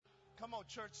on,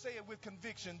 church, say it with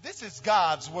conviction. This is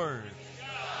God's word.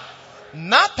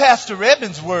 Not Pastor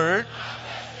Edmonds' word.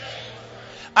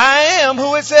 I am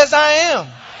who it says I am.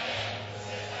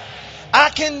 I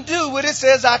can do what it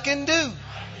says I can do.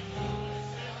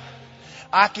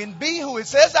 I can be who it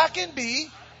says I can be.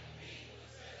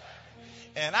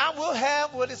 And I will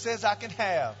have what it says I can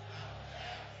have.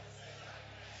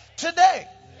 Today,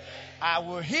 I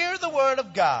will hear the word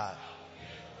of God.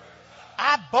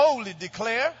 I boldly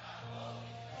declare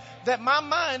that my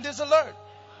mind is alert.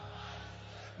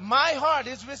 My heart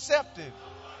is receptive.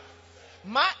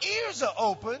 My ears are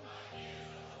open.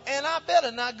 And I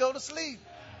better not go to sleep.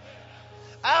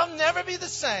 I'll never be the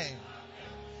same.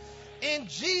 In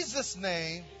Jesus'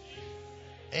 name,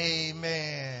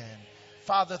 amen.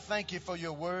 Father, thank you for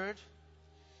your word.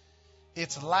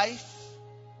 It's life.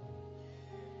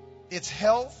 It's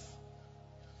health.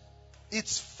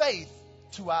 It's faith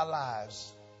to our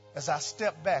lives. As I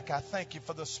step back, I thank you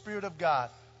for the Spirit of God,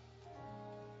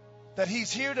 that He's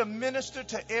here to minister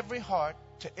to every heart,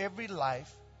 to every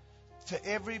life, to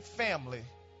every family,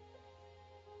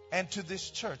 and to this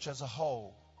church as a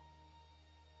whole.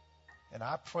 And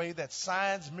I pray that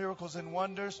signs, miracles, and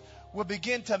wonders will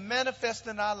begin to manifest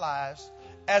in our lives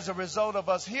as a result of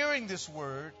us hearing this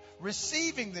word,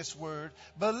 receiving this word,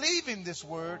 believing this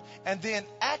word, and then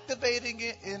activating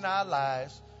it in our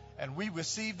lives. And we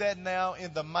receive that now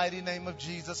in the mighty name of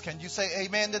Jesus. Can you say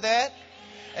amen to that?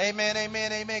 Amen,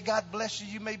 amen, amen. God bless you.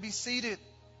 You may be seated.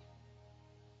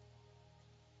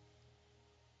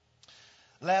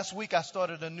 Last week I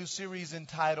started a new series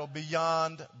entitled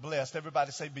Beyond Blessed.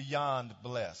 Everybody say Beyond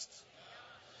Blessed.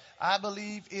 I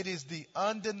believe it is the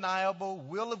undeniable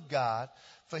will of God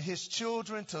for His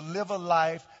children to live a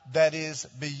life that is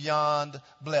beyond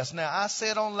blessed. Now, I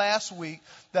said on last week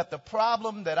that the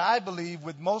problem that I believe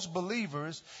with most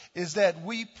believers is that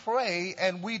we pray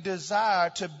and we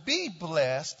desire to be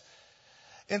blessed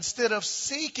instead of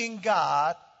seeking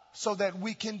God so that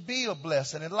we can be a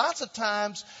blessing. And lots of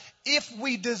times, if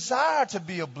we desire to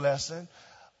be a blessing,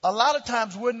 a lot of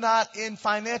times we're not in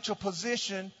financial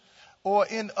position or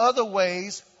in other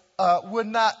ways, we're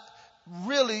not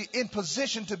really in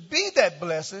position to be that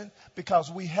blessing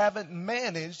because we haven't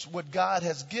managed what God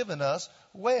has given us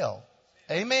well.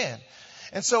 Amen.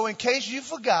 And so in case you've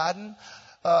forgotten,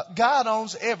 God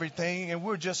owns everything and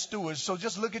we're just stewards. So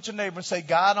just look at your neighbor and say,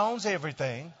 God owns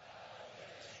everything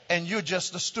and you're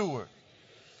just a steward.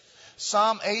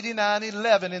 Psalm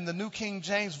 89:11 in the New King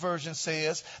James Version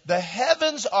says, the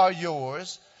heavens are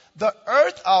yours, the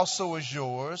earth also is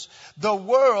yours, the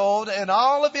world and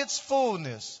all of its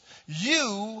fullness.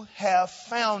 You have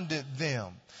founded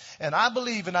them. And I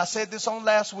believe, and I said this on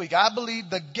last week, I believe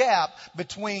the gap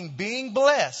between being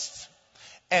blessed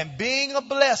and being a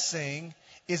blessing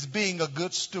is being a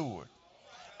good steward.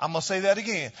 I'm going to say that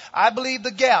again. I believe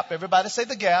the gap, everybody say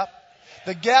the gap.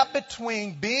 The gap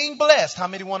between being blessed. How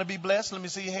many want to be blessed? Let me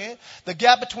see your hand. The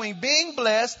gap between being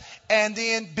blessed and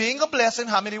then being a blessing.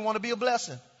 How many want to be a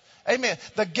blessing? Amen.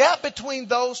 The gap between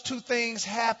those two things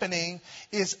happening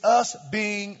is us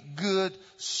being good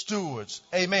stewards.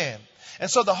 Amen. And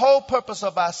so the whole purpose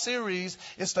of our series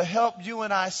is to help you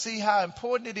and I see how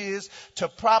important it is to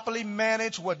properly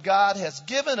manage what God has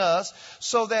given us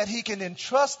so that He can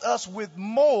entrust us with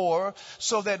more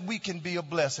so that we can be a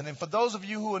blessing. And for those of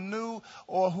you who are new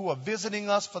or who are visiting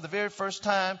us for the very first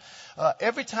time,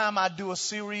 every time I do a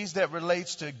series that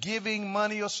relates to giving,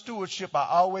 money, or stewardship, I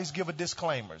always give a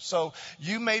disclaimer. So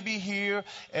you may be here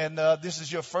and this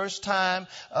is your first time.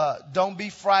 Don't be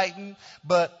frightened,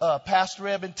 but Pastor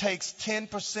Eben takes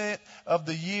 10% of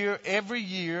the year every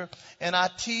year, and I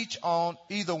teach on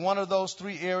either one of those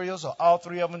three areas or all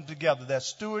three of them together. That's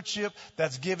stewardship,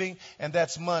 that's giving, and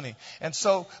that's money. And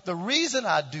so the reason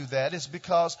I do that is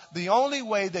because the only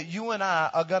way that you and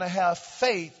I are going to have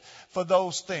faith for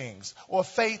those things or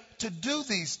faith to do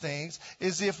these things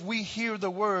is if we hear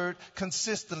the word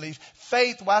consistently.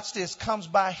 Faith, watch this, comes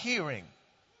by hearing,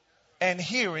 and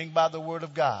hearing by the word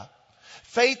of God.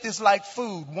 Faith is like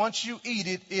food. Once you eat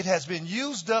it, it has been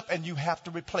used up and you have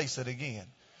to replace it again.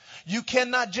 You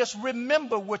cannot just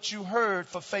remember what you heard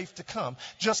for faith to come.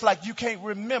 Just like you can't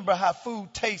remember how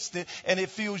food tasted and it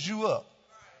fills you up.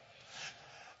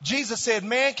 Jesus said,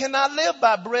 man cannot live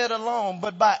by bread alone,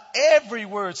 but by every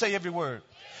word. Say every word.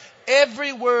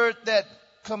 Every word that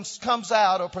comes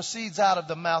out or proceeds out of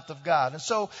the mouth of God. And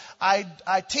so I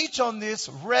teach on this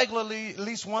regularly, at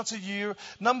least once a year.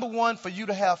 Number one, for you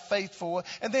to have faith for it.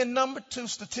 And then number two,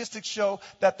 statistics show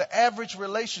that the average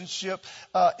relationship,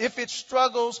 if it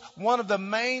struggles, one of the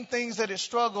main things that it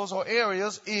struggles or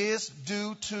areas is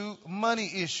due to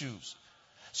money issues.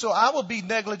 So I would be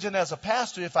negligent as a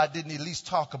pastor if I didn't at least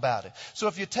talk about it. So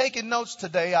if you're taking notes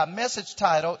today, our message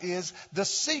title is The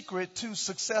Secret to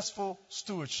Successful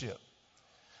Stewardship.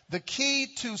 The key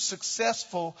to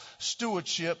successful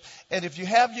stewardship. And if you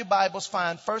have your Bibles,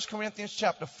 find 1 Corinthians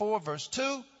chapter 4, verse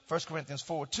 2. 1 Corinthians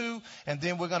 4:2, and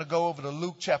then we're going to go over to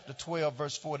Luke chapter 12,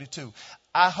 verse 42.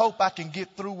 I hope I can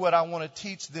get through what I want to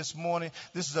teach this morning.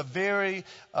 This is a very,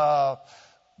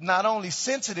 not only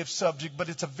sensitive subject, but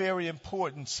it's a very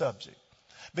important subject.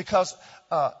 Because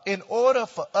in order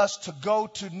for us to go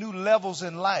to new levels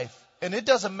in life, and it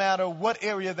doesn't matter what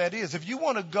area that is. If you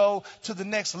want to go to the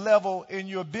next level in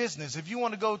your business, if you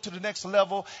want to go to the next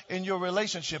level in your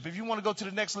relationship, if you want to go to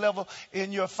the next level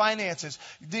in your finances,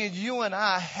 then you and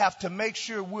I have to make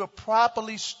sure we're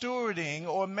properly stewarding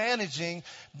or managing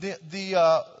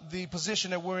the position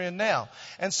that we're in now.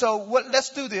 And so let's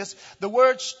do this. The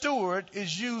word steward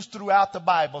is used throughout the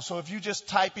Bible. So if you just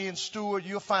type in steward,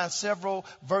 you'll find several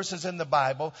verses in the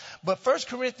Bible. But 1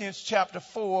 Corinthians chapter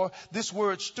 4, this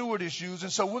word steward is used,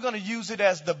 and so we're going to use it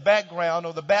as the background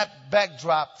or the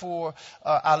backdrop for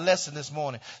our lesson this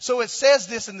morning. So it says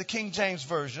this in the King James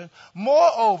Version: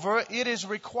 moreover, it is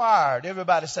required.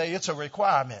 Everybody say it's a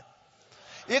requirement.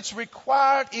 It's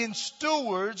required in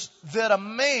stewards that a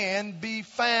man be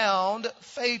found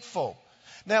faithful.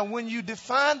 Now, when you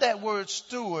define that word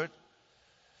steward,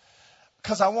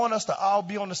 because I want us to all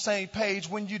be on the same page.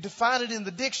 When you define it in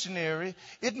the dictionary,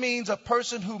 it means a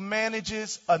person who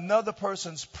manages another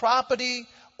person's property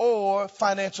or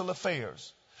financial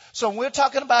affairs. So when we're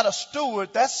talking about a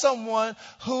steward, that's someone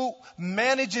who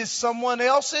manages someone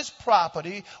else's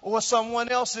property or someone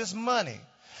else's money.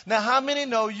 Now, how many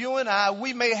know you and I,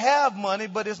 we may have money,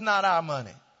 but it's not our money?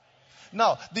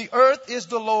 No, the earth is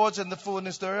the Lord's and the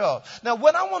fullness thereof. Now,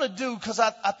 what I want to do, because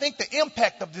I think the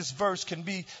impact of this verse can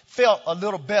be felt a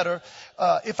little better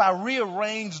if I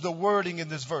rearrange the wording in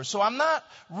this verse. So I'm not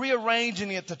rearranging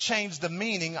it to change the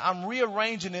meaning. I'm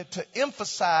rearranging it to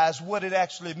emphasize what it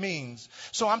actually means.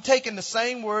 So I'm taking the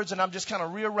same words and I'm just kind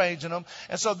of rearranging them.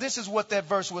 And so this is what that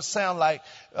verse would sound like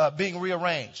being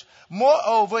rearranged.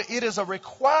 Moreover, it is a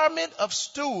requirement of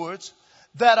stewards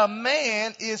that a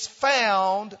man is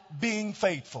found being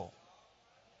faithful.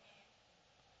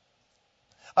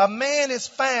 A man is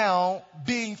found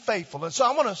being faithful. And so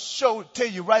I want to tell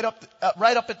you right up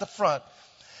at the front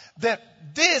that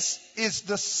this is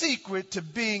the secret to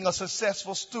being a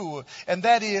successful steward. And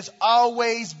that is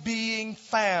always being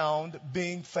found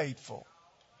being faithful.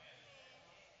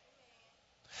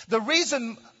 The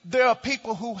reason there are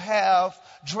people who have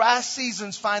dry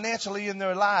seasons financially in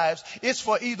their lives is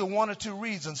for either one or two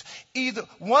reasons. Either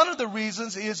one of the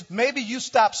reasons is maybe you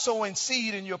stopped sowing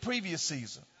seed in your previous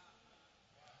season.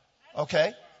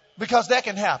 Okay? Because that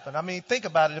can happen. I mean, think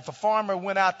about it. If a farmer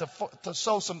went out to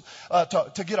sow some,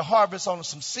 to get a harvest on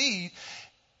some seed,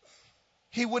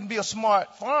 he wouldn't be a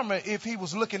smart farmer if he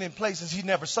was looking in places he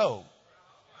never sowed.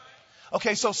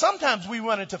 Okay, so sometimes we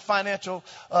run into financial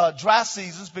dry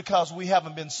seasons because we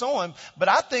haven't been sowing. But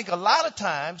I think a lot of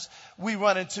times we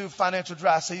run into financial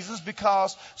dry seasons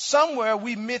because somewhere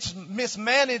we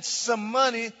mismanage some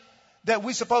money that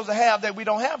we're supposed to have that we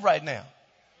don't have right now.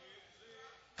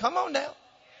 Come on now.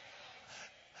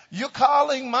 You're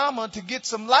calling mama to get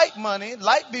some light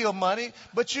bill money,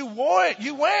 but you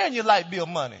wearing your light bill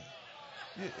money.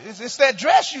 It's that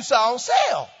dress you saw on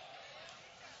sale.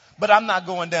 But I'm not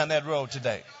going down that road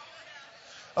today.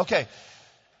 Okay.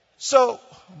 So,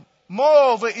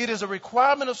 moreover, it is a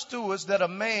requirement of stewards that a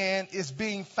man is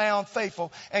being found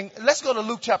faithful. And let's go to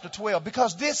Luke chapter 12,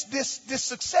 because this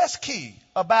success key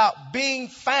about being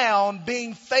found,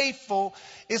 being faithful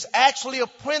is actually a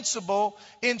principle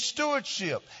in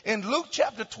stewardship. In Luke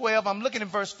chapter 12, I'm looking at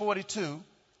verse 42.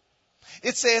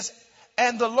 It says,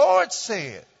 and the Lord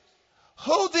said,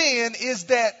 who then is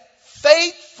that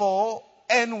faithful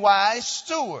and wise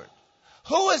steward?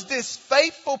 Who is this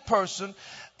faithful person,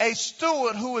 a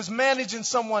steward who is managing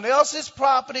someone else's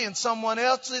property and someone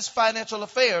else's financial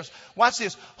affairs? Watch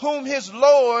this. Whom his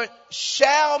Lord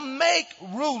shall make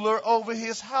ruler over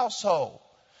his household,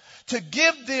 to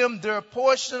give them their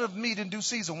portion of meat in due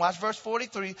season. Watch verse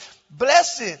 43.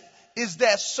 Blessed is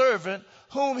that servant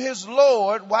whom his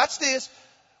Lord, watch this,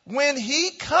 when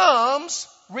he comes,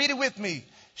 read it with me,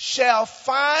 shall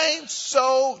find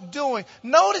so doing.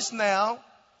 Notice now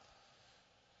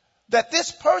that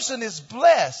this person is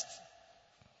blessed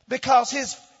because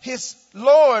his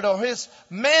Lord or his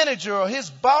manager or his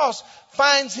boss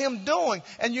finds him doing.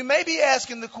 And you may be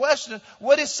asking the question,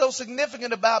 what is so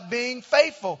significant about being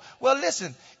faithful? Well,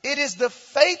 listen, it is the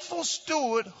faithful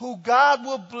steward who God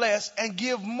will bless and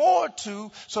give more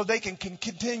to so they can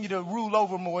continue to rule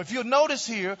over more. If you'll notice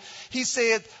here, he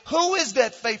said, who is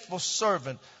that faithful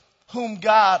servant whom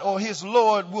God or his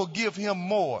Lord will give him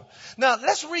more? Now,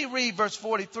 let's reread verse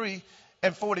 43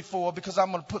 and 44 because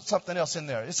I'm going to put something else in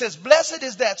there. It says, blessed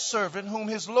is that servant whom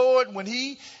his Lord, when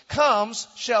he comes,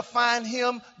 shall find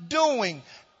him doing.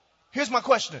 Here's my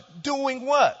question. Doing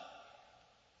what?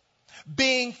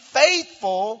 Being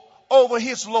faithful over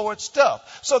his Lord's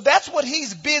stuff. So that's what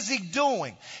he's busy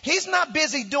doing. He's not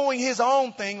busy doing his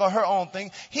own thing or her own thing.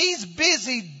 He's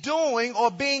busy doing or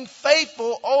being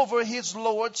faithful over his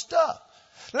Lord's stuff.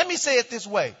 Let me say it this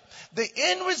way. The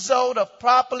end result of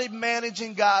properly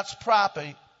managing God's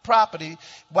property,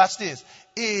 watch this,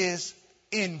 is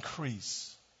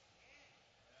increase.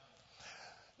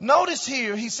 Notice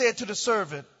here, he said to the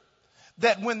servant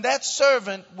that when that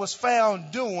servant was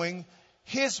found doing,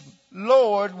 his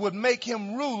Lord would make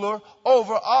him ruler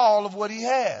over all of what he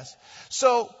has.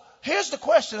 So here's the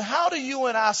question. How do you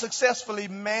and I successfully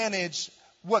manage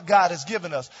what God has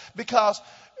given us? Because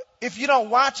if you don't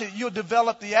watch it, you'll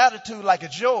develop the attitude like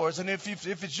it's yours. And if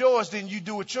it's yours, then you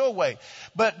do it your way.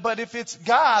 But if it's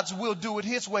God's, we'll do it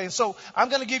his way. And so I'm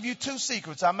going to give you 2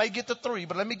 secrets. I may get to 3,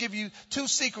 but let me give you 2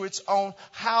 secrets on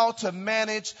how to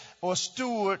manage or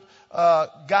steward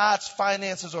God's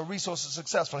finances or resources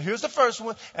successfully. Here's the first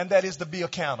one, and that is to be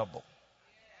accountable.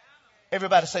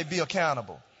 Everybody say be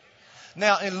accountable.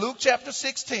 Now, in Luke chapter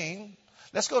 16,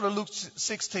 let's go to Luke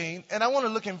 16, and I want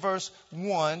to look in verse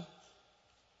 1.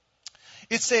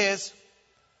 It says,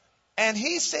 and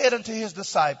he said unto his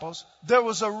disciples, there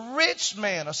was a rich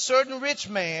man, a certain rich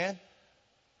man,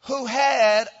 who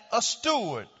had a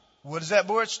steward. What does that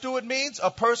word steward means?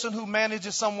 A person who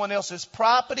manages someone else's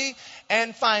property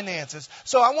and finances.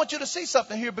 So I want you to see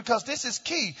something here because this is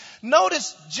key.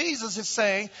 Notice Jesus is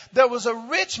saying there was a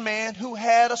rich man who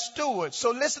had a steward. So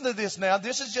listen to this now.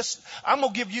 This is just, I'm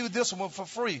going to give you this one for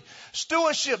free.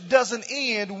 Stewardship doesn't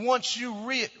end once you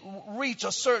reach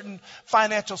a certain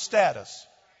financial status.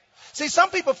 See, some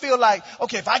people feel like,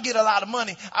 okay, if I get a lot of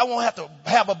money, I won't have to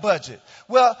have a budget.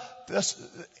 Well,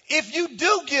 if you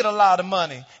do get a lot of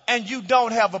money and you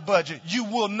don't have a budget, you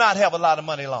will not have a lot of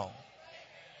money long.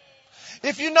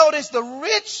 If you notice, the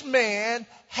rich man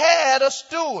had a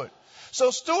steward. So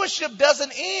stewardship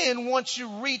doesn't end once you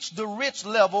reach the rich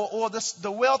level or the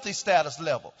wealthy status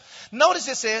level. Notice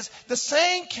it says, the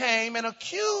same came and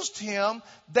accused him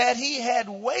that he had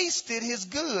wasted his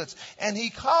goods. And he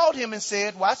called him and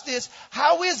said, watch this,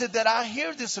 how is it that I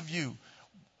hear this of you?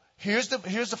 Here's the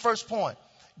first point.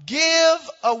 Give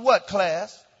a what,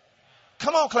 class?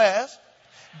 Come on, class.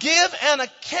 Give an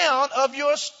account of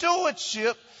your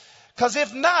stewardship, because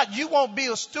if not, you won't be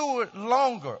a steward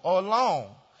longer or long.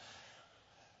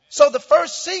 So the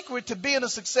first secret to being a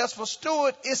successful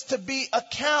steward is to be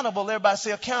accountable. Everybody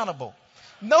say accountable.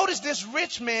 Notice this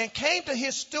rich man came to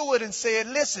his steward and said,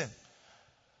 listen,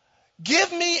 give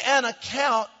me an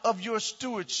account of your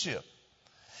stewardship.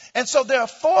 And so there are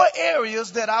 4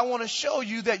 areas that I want to show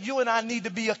you that you and I need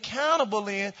to be accountable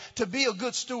in to be a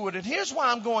good steward. And here's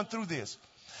why I'm going through this.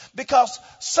 Because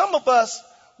some of us,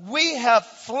 we have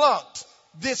flunked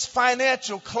this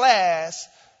financial class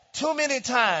too many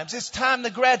times. It's time to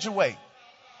graduate.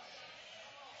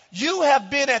 You have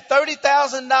been at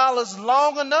 $30,000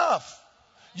 long enough.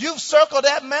 You've circled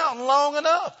that mountain long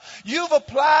enough. You've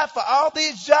applied for all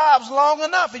these jobs long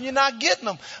enough and you're not getting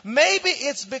them. Maybe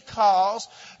it's because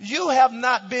you have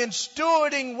not been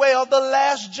stewarding well the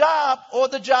last job or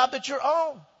the job that you're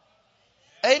on.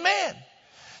 Amen.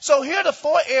 So here are the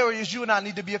 4 areas you and I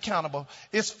need to be accountable.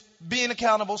 It's being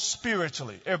accountable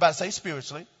spiritually. Everybody say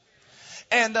spiritually.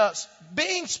 And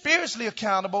being spiritually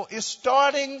accountable is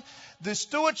starting the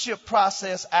stewardship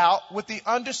process out with the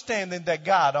understanding that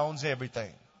God owns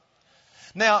everything.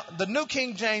 Now, the New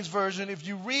King James Version, if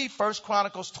you read 1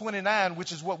 Chronicles 29,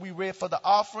 which is what we read for the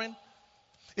offering,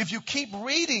 if you keep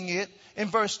reading it, in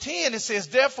verse 10 it says,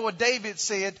 therefore David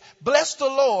said, bless the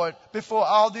Lord before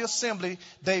all the assembly.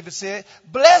 David said,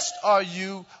 blessed are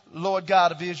you, Lord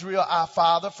God of Israel, our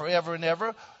Father, forever and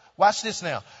ever. Watch this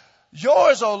now.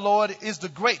 Yours, O Lord, is the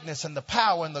greatness and the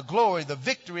power and the glory, the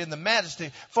victory and the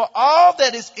majesty. For all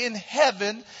that is in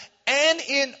heaven and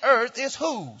in earth is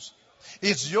whose?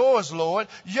 It's yours, Lord.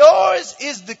 Yours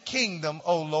is the kingdom,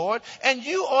 O Lord, and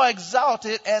you are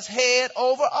exalted as head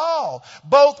over all.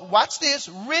 Both, watch this,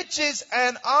 riches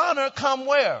and honor come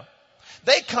where?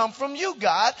 They come from you,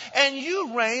 God, and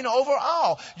you reign over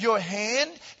all. Your hand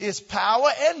is power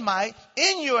and might.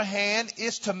 In your hand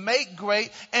is to make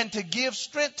great and to give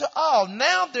strength to all.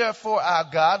 Now, therefore, our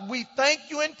God, we thank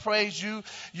you and praise you,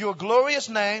 your glorious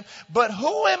name. But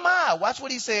who am I? Watch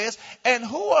what he says. And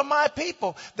who are my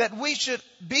people that we should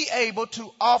be able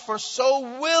to offer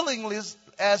so willingly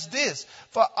as this?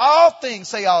 For all things,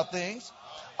 say all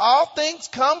things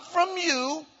come from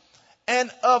you,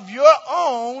 and of your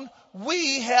own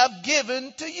we have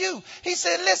given to you. He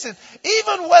said, listen,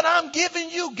 even what I'm giving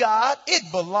you, God,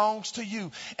 it belongs to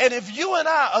you. And if you and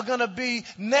I are going to be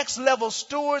next level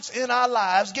stewards in our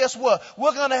lives, guess what?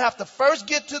 We're going to have to first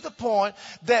get to the point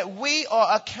that we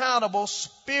are accountable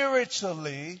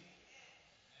spiritually.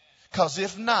 Because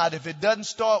if not, if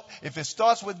it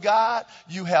starts with God,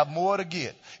 you have more to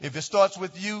get. If it starts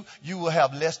with you, you will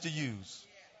have less to use.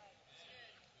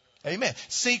 Amen.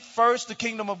 Seek first the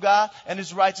kingdom of God and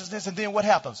his righteousness, and then what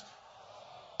happens?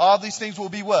 All these things will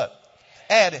be what?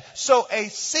 Added. So a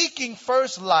seeking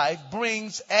first life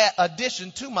brings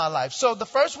addition to my life. So the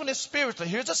first one is spiritually.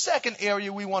 Here's a second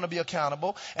area we want to be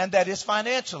accountable, and that is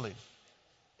financially.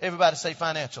 Everybody say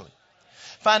financially.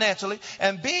 Financially.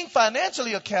 And being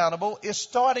financially accountable is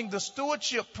starting the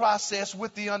stewardship process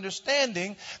with the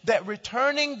understanding that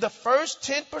returning the first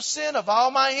 10% of all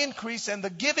my increase and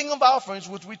the giving of offerings,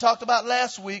 which we talked about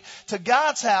last week, to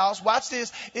God's house, watch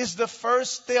this, is the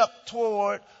first step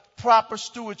toward proper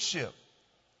stewardship.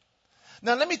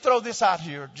 Now, let me throw this out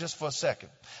here just for a second.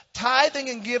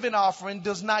 Tithing and giving offering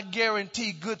does not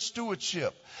guarantee good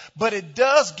stewardship, but it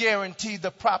does guarantee the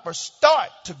proper start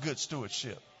to good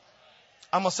stewardship.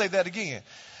 I'm going to say that again.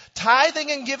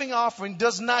 Tithing and giving offering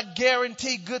does not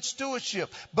guarantee good stewardship,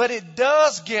 but it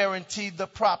does guarantee the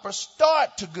proper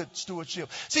start to good stewardship.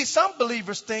 See, some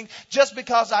believers think just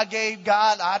because I gave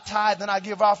God, I tithe and I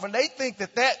give offering, they think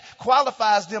that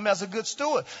qualifies them as a good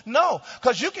steward. No,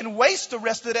 because you can waste the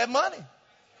rest of that money.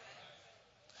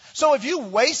 So if you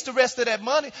waste the rest of that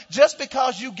money, just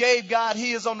because you gave God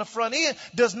his on the front end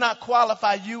does not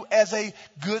qualify you as a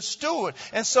good steward.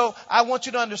 And so I want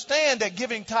you to understand that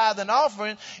giving tithe and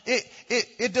offering,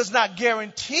 it does not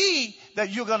guarantee that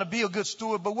you're going to be a good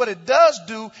steward. But what it does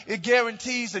do, it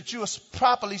guarantees that you are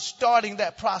properly starting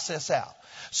that process out.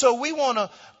 So we want to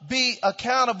be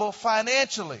accountable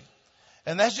financially.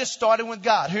 And that's just starting with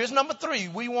God. Here's number 3.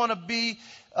 We want to be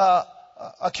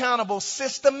accountable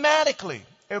systematically.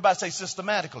 Everybody say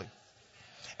systematically.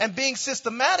 And being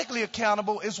systematically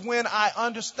accountable is when I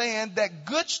understand that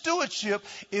good stewardship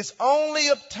is only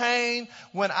obtained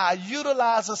when I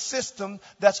utilize a system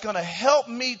that's going to help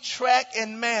me track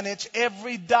and manage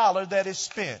every dollar that is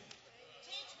spent.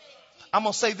 I'm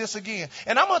going to say this again.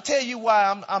 And I'm going to tell you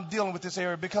why I'm dealing with this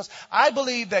area, because I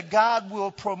believe that God will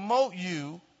promote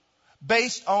you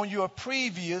based on your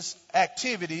previous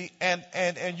activity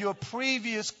and your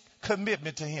previous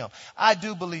commitment to him. I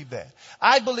do believe that.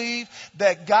 I believe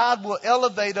that God will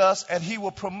elevate us and he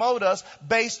will promote us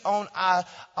based on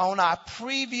our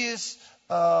previous,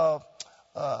 how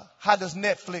does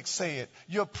Netflix say it?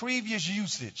 Your previous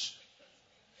usage.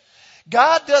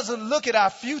 God doesn't look at our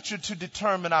future to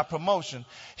determine our promotion.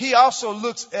 He also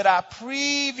looks at our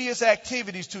previous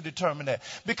activities to determine that.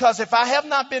 Because if I have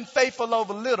not been faithful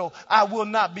over little, I will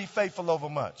not be faithful over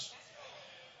much.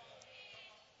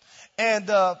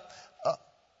 And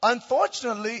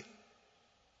unfortunately,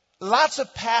 lots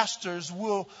of pastors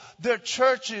their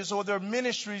churches or their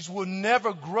ministries will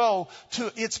never grow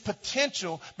to its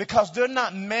potential because they're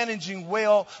not managing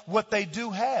well what they do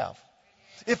have.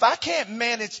 If I can't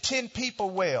manage 10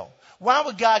 people well, why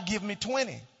would God give me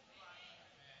 20?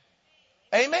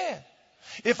 Amen.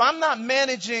 If I'm not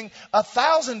managing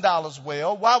 $1,000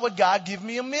 well, why would God give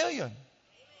me $1 million?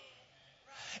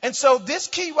 And so this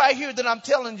key right here that I'm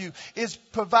telling you is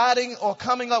providing or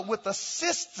coming up with a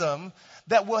system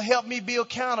that will help me be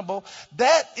accountable.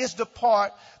 That is the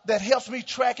part that helps me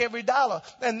track every dollar.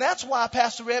 And that's why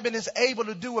Pastor Eben is able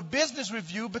to do a business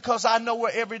review, because I know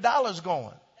where every dollar is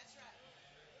going.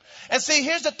 And see,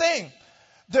 here's the thing.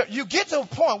 You get to a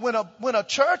point when a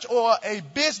church or a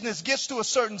business gets to a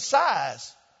certain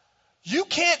size, you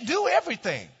can't do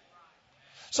everything.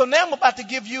 So now I'm about to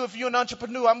give you, if you're an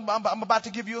entrepreneur, I'm about to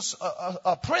give you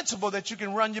a principle that you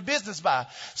can run your business by.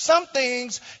 Some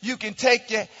things you can take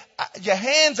your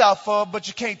hands off of, but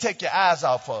you can't take your eyes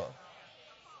off of.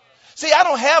 See, I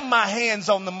don't have my hands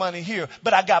on the money here,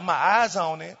 but I got my eyes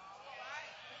on it.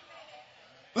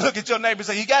 Look at your neighbor and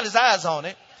say, he got his eyes on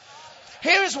it.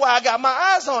 Here's why I got my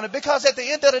eyes on it, because at the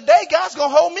end of the day, God's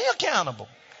going to hold me accountable.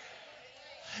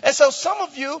 And so some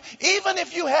of you, even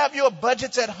if you have your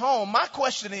budgets at home, my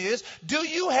question is, do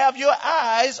you have your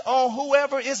eyes on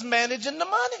whoever is managing the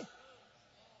money?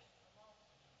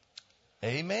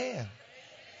 Amen.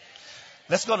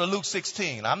 Let's go to Luke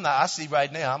 16. I see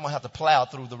right now, I'm going to have to plow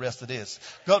through the rest of this.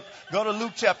 Go to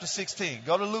Luke chapter 16.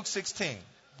 Go to Luke 16.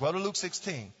 Go to Luke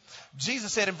 16.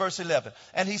 Jesus said in verse 11,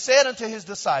 and he said unto his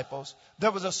disciples,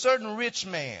 there was a certain rich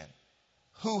man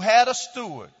who had a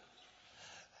steward,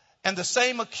 and the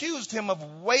same accused him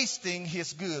of wasting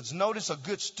his goods. Notice, a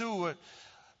good steward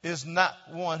is not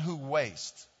one who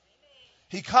wastes.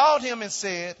 He called him and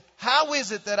said, how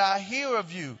is it that I hear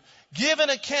of you? Give an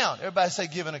account. Everybody say,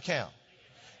 give an account.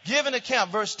 Give an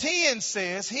account. Verse 10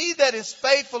 says, he that is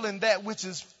faithful in that which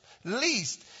is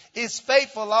least is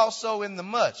faithful also in the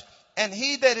much. And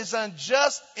he that is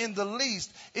unjust in the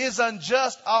least is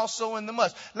unjust also in the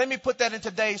much. Let me put that in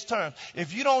today's terms.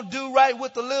 If you don't do right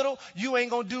with the little, you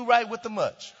ain't going to do right with the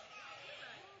much.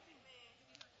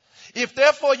 If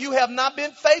therefore you have not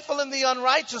been faithful in the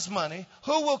unrighteous money,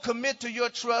 who will commit to your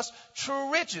trust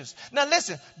true riches? Now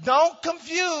listen, don't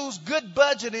confuse good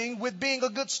budgeting with being a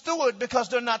good steward, because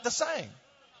they're not the same.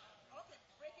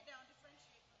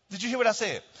 Did you hear what I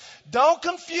said? Don't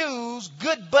confuse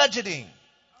good budgeting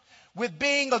with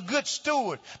being a good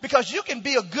steward, because you can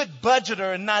be a good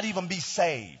budgeter and not even be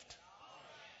saved.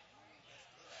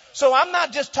 So I'm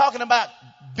not just talking about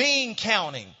bean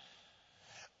counting.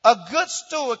 A good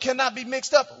steward cannot be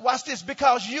mixed up. Watch this,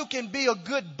 because you can be a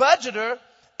good budgeter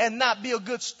and not be a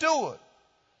good steward.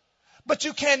 But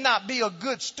you cannot be a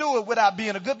good steward without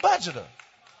being a good budgeter.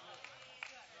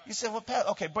 You say, well, Pat,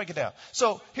 okay, break it down.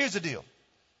 So here's the deal.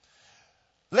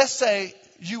 Let's say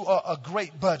you are a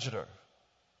great budgeter.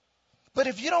 But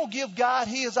if you don't give God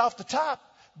his off the top,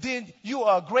 then you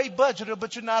are a great budgeter,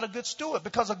 but you're not a good steward.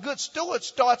 Because a good steward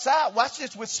starts out, watch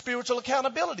this, with spiritual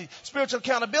accountability. Spiritual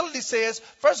accountability says,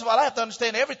 first of all, I have to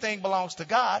understand everything belongs to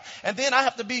God. And then I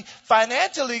have to be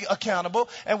financially accountable.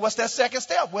 And what's that second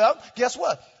step? Well, guess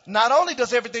what? Not only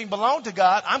does everything belong to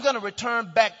God, I'm going to return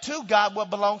back to God what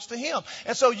belongs to him.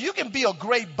 And so you can be a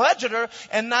great budgeter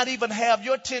and not even have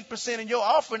your 10% in your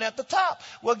offering at the top.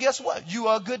 Well, guess what? You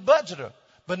are a good budgeter,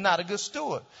 but not a good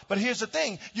steward. But here's the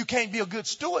thing. You can't be a good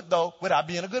steward, though, without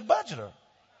being a good budgeter.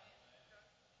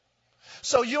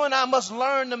 So you and I must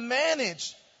learn to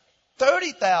manage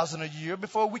 $30,000 a year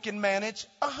before we can manage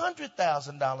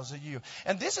 $100,000 a year.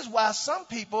 And this is why some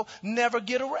people never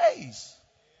get a raise.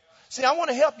 See, I want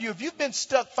to help you. If you've been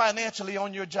stuck financially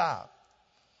on your job,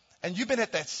 and you've been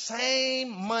at that same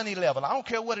money level, I don't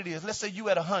care what it is. Let's say you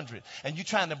at 100 and you're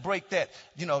trying to break that,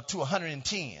 to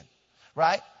 110,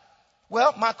 right?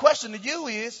 Well, my question to you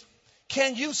is,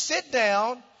 can you sit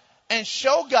down and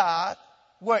show God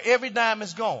where every dime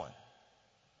is going?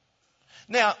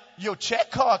 Now, your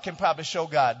check card can probably show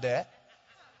God that.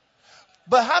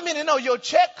 But how many know your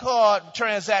check card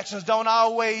transactions don't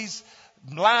always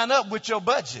line up with your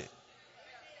budget?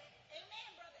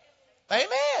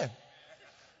 Amen.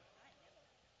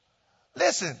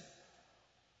 Listen,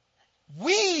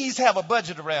 we's have a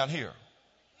budget around here.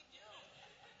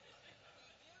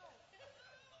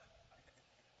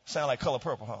 Sound like Color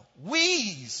Purple, huh?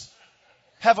 We's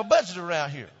have a budget around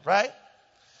here, right?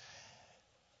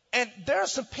 And there are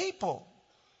some people,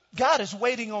 God is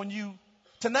waiting on you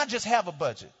to not just have a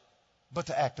budget, but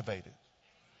to activate it.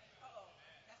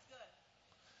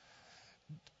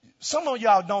 Some of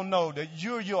y'all don't know that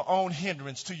you're your own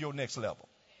hindrance to your next level.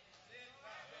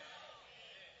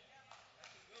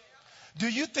 Do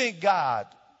you think God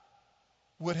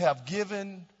would have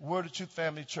given Word of Truth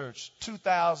Family Church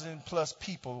 2,000 plus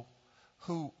people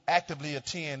who actively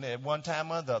attend at one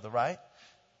time or the other, right?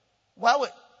 Why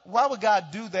would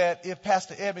God do that if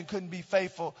Pastor Eben couldn't be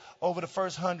faithful over the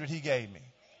first 100 he gave me?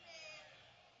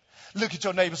 Look at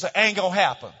your neighbor and say, ain't gonna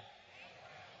happen.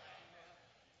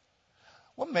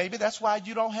 Well, maybe that's why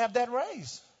you don't have that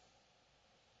raise.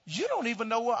 You don't even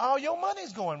know where all your money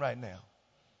is going right now.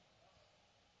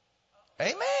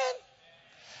 Amen.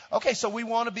 Okay, so we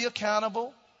want to be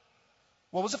accountable.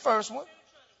 What was the first one?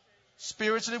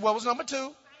 Spiritually, what was number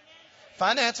 2?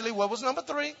 Financially, what was number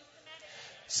 3?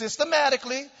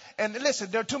 Systematically. And listen,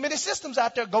 there are too many systems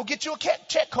out there. Go get you a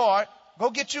check card. Go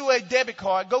get you a debit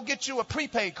card. Go get you a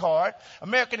prepaid card.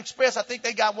 American Express, I think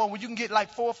they got one where you can get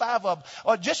like 4 or 5 of them.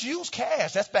 Or just use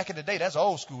cash. That's back in the day. That's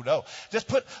old school though.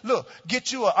 Just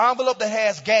get you an envelope that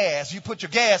has gas. You put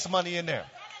your gas money in there.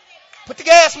 Put the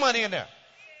gas money in there.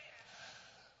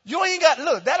 You ain't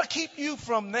got, that'll keep you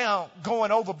from now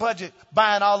going over budget,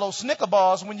 buying all those Snicker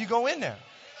bars when you go in there.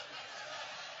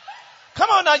 Come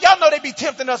on now, y'all know they be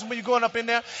tempting us when you're going up in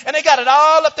there, and they got it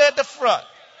all up there at the front.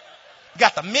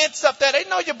 Got the mints up there. They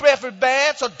know your breath is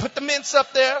bad, so put the mints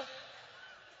up there.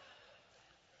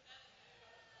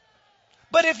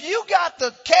 But if you got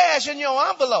the cash in your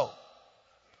envelope,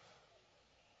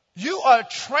 you are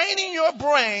training your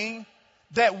brain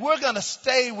that we're going to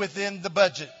stay within the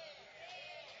budget.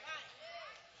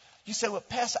 You say, well,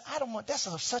 Pastor, I don't want,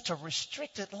 such a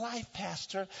restricted life,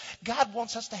 Pastor. God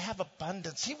wants us to have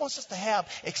abundance. He wants us to have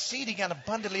exceeding and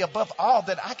abundantly above all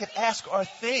that I could ask or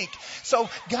think. So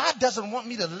God doesn't want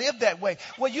me to live that way.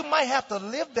 Well, you might have to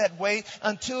live that way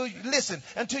until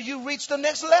you reach the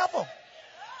next level.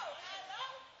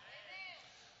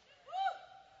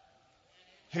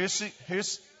 Here's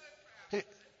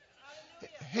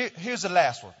the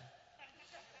last one.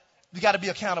 You got to be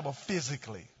accountable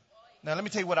physically. Now, let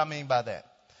me tell you what I mean by that.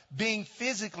 Being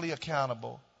physically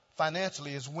accountable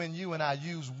financially is when you and I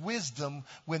use wisdom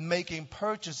when making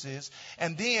purchases.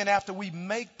 And then after we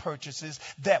make purchases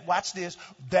that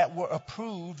were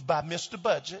approved by Mr.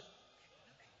 Budget.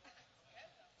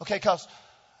 Okay, because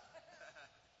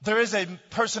there is a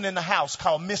person in the house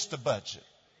called Mr. Budget.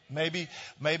 Maybe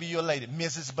you're a lady.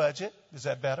 Mrs. Budget. Is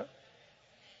that better?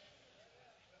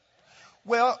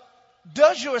 Well,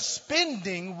 does your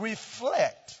spending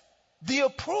reflect the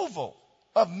approval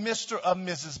of Mr. or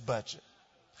Mrs. Budget?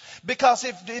 Because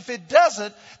if it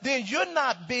doesn't, then you're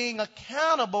not being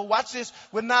accountable, watch this,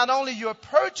 with not only your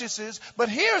purchases, but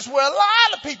here's where a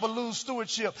lot of people lose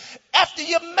stewardship. After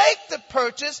you make the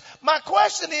purchase, my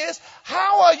question is,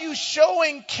 how are you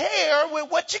showing care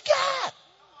with what you got?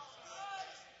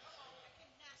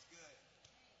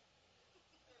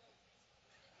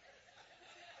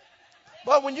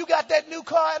 But when you got that new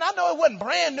car, and I know it wasn't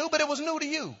brand new, but it was new to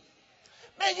you.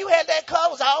 Man, you had that car,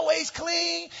 it was always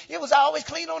clean. It was always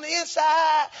clean on the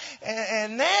inside.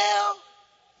 And now,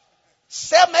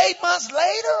 7-8 months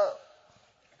later,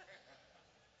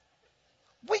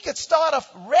 we could start a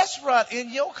restaurant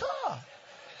in your car.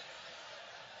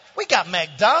 We got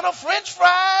McDonald's French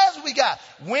fries. We got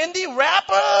Wendy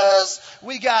wrappers.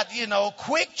 We got,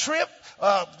 Quick Trip,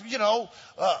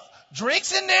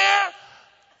 drinks in there.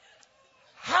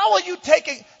 How are you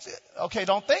taking? Okay,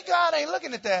 don't think God ain't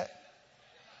looking at that.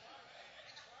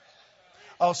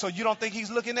 Oh, so you don't think he's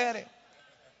looking at it?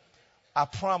 I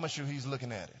promise you he's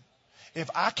looking at it. If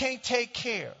I can't take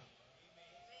care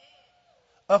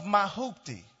of my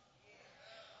hoopty,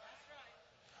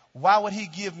 why would he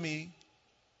give me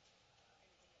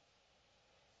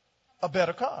a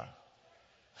better car?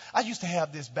 I used to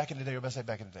have this back in the day. Everybody say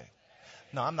back in the day.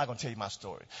 No, I'm not going to tell you my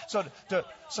story. So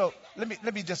let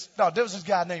me just, there was this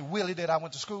guy named Willie that I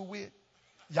went to school with.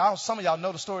 Some of y'all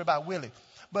know the story about Willie.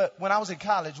 But when I was in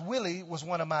college, Willie was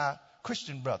one of my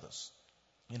Christian brothers,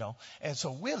 And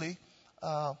so Willie,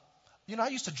 I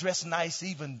used to dress nice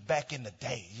even back in the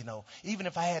day, even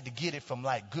if I had to get it from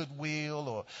like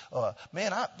Goodwill or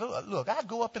man, I'd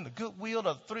go up in the Goodwill or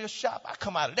the thrift shop. I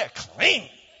come out of there clean.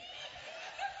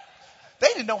 They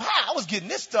didn't know how I was getting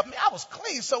this stuff. I was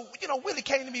clean. So, Willie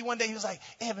came to me one day. He was like,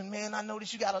 Evan, man, I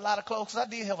noticed you got a lot of clothes. 'Cause I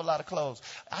did have a lot of clothes.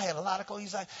 I had a lot of clothes.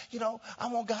 He's like, I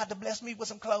want God to bless me with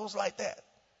some clothes like that.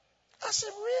 I said,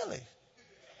 really?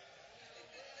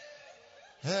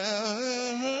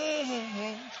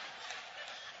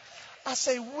 I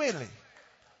say, Willie,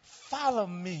 follow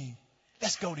me.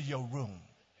 Let's go to your room.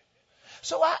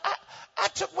 So I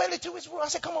took Willie to his room. I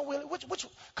said, come on, Willie.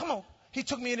 Come on. He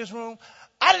took me in his room.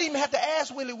 I didn't even have to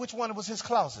ask Willie which one was his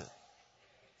closet.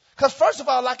 Because first of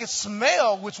all, I could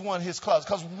smell which one his closet.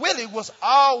 Because Willie was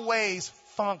always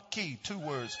funky. 2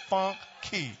 words,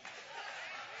 funky.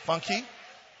 Funky?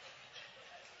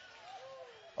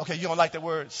 Okay, you don't like the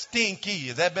word stinky.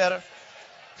 Is that better?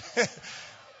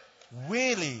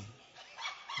 Willie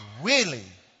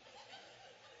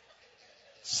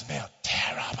smelled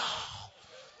terrible.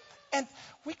 And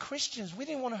we Christians, we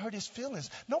didn't want to hurt his feelings.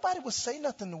 Nobody would say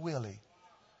nothing to Willie.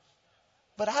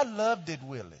 But I loved it,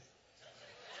 Willie.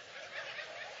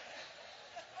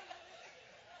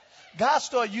 God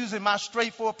started using my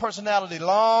straightforward personality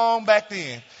long back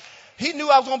then. He knew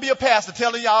I was going to be a pastor,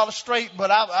 telling y'all the straight,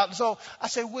 but so I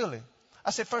said, Willie. I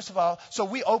said, first of all, so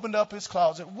we opened up his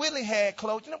closet. Willie had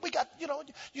clothes. We got, you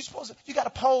got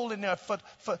a pole in there for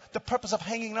the purpose of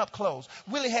hanging up clothes.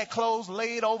 Willie had clothes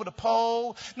laid over the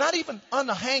pole, not even on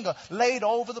the hanger, laid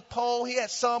over the pole. He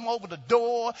had some over the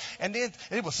door, and then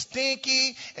it was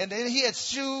stinky, and then he had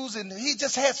shoes, and he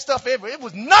just had stuff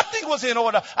everywhere. Nothing was in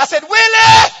order. I said,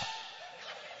 Willie!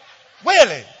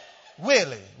 Really?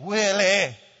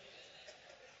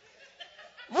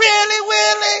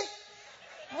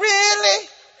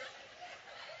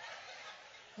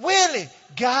 Willie,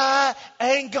 God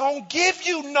ain't gonna give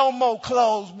you no more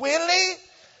clothes, Willie.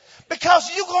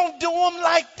 Because you're going to do them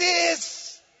like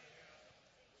this.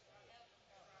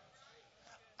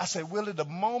 I said, Willie, the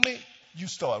moment you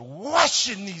start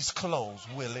washing these clothes,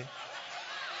 Willie.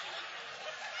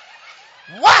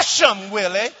 Wash them,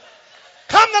 Willie.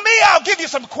 Come to me, I'll give you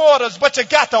some quarters, but you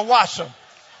got to wash them.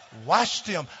 Wash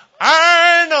them.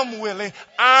 Iron them, Willie.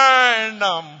 Iron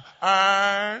them.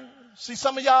 Iron. See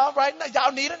some of y'all right now,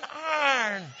 y'all need an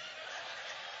iron.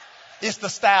 It's the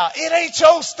style. It ain't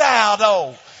your style,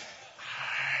 though.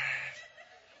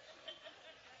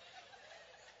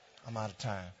 I'm out of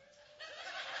time.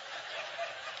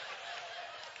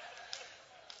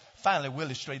 Finally,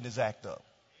 Willie straightened his act up.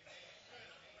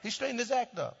 He straightened his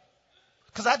act up.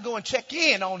 Because I'd go and check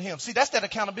in on him. See, that's that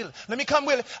accountability. Let me come,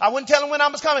 Willie. I wouldn't tell him when I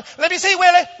was coming. Let me see,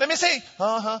 Willie. Let me see.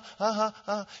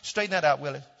 Straighten that out,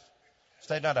 Willie.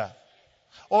 Straighten that out.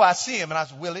 Oh, I see him and I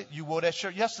said, Willie, you wore that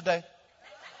shirt yesterday.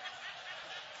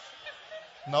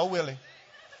 No, Willie.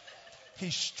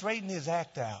 He straightened his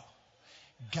act out.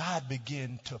 God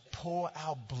began to pour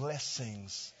out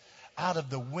blessings out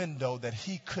of the window that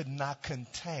he could not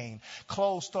contain.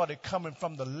 Clothes started coming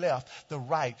from the left, the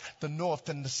right, the north,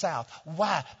 and the south.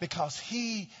 Why? Because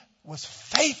he was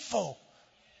faithful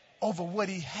over what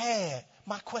he had.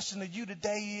 My question to you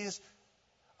today is,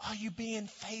 are you being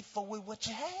faithful with what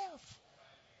you have?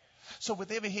 So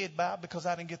with every head bowed, because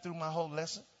I didn't get through my whole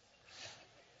lesson.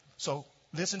 So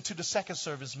listen to the second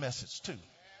service message too,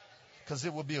 because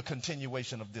it will be a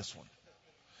continuation of this one.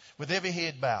 With every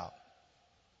head bowed.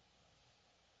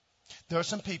 There are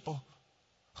some people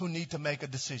who need to make a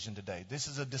decision today. This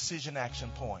is a decision action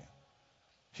point.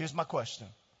 Here's my question.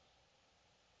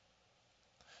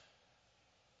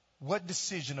 What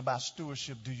decision about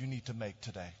stewardship do you need to make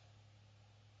today?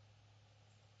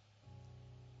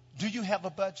 Do you have a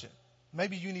budget?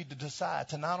 Maybe you need to decide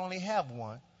to not only have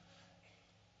one,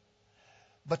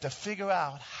 but to figure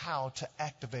out how to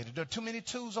activate it. There are too many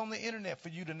tools on the internet for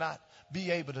you to not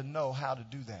be able to know how to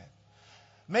do that.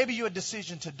 Maybe your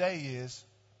decision today is,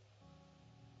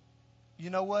 you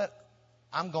know what?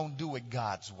 I'm going to do it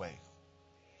God's way.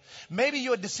 Maybe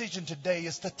your decision today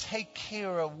is to take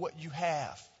care of what you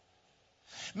have.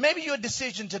 Maybe your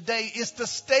decision today is to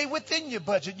stay within your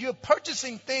budget. You're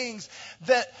purchasing things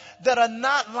that are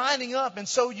not lining up, and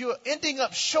so you're ending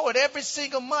up short every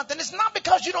single month. And it's not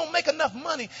because you don't make enough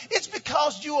money. It's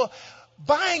because you are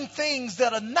buying things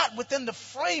that are not within the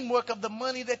framework of the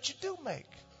money that you do make.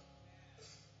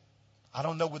 I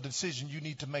don't know what decision you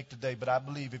need to make today, but I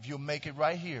believe if you'll make it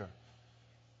right here,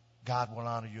 God will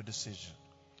honor your decision.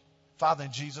 Father,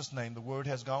 in Jesus' name, the word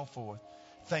has gone forth.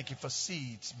 Thank you for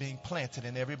seeds being planted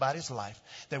in everybody's life,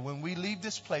 that when we leave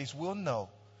this place, we'll know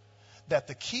that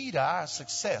the key to our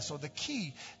success, or the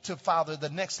key to, Father, the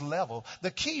next level,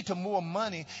 the key to more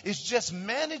money is just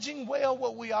managing well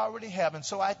what we already have. And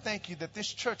so I thank you that this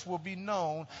church will be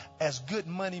known as good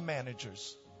money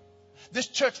managers. This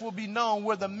church will be known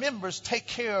where the members take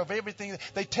care of everything.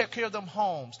 They take care of their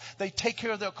homes. They take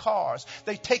care of their cars.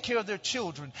 They take care of their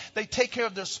children. They take care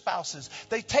of their spouses.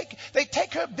 They take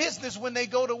care of business when they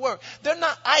go to work. They're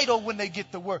not idle when they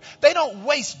get to work. They don't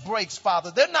waste breaks, Father.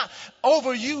 They're not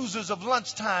overusers of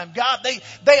lunchtime. God,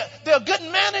 they're good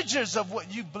managers of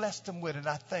what you blessed them with. And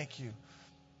I thank you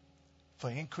for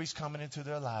increase coming into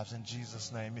their lives in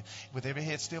Jesus' name. With every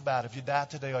head still bowed, if you die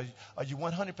today, are you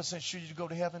 100% sure you go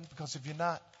to heaven? Because if you're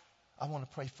not, I want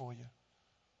to pray for you.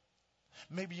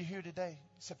 Maybe you're here today.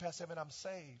 You say, Pastor Evan, I'm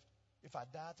saved. If I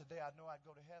died today, I know I'd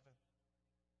go to heaven.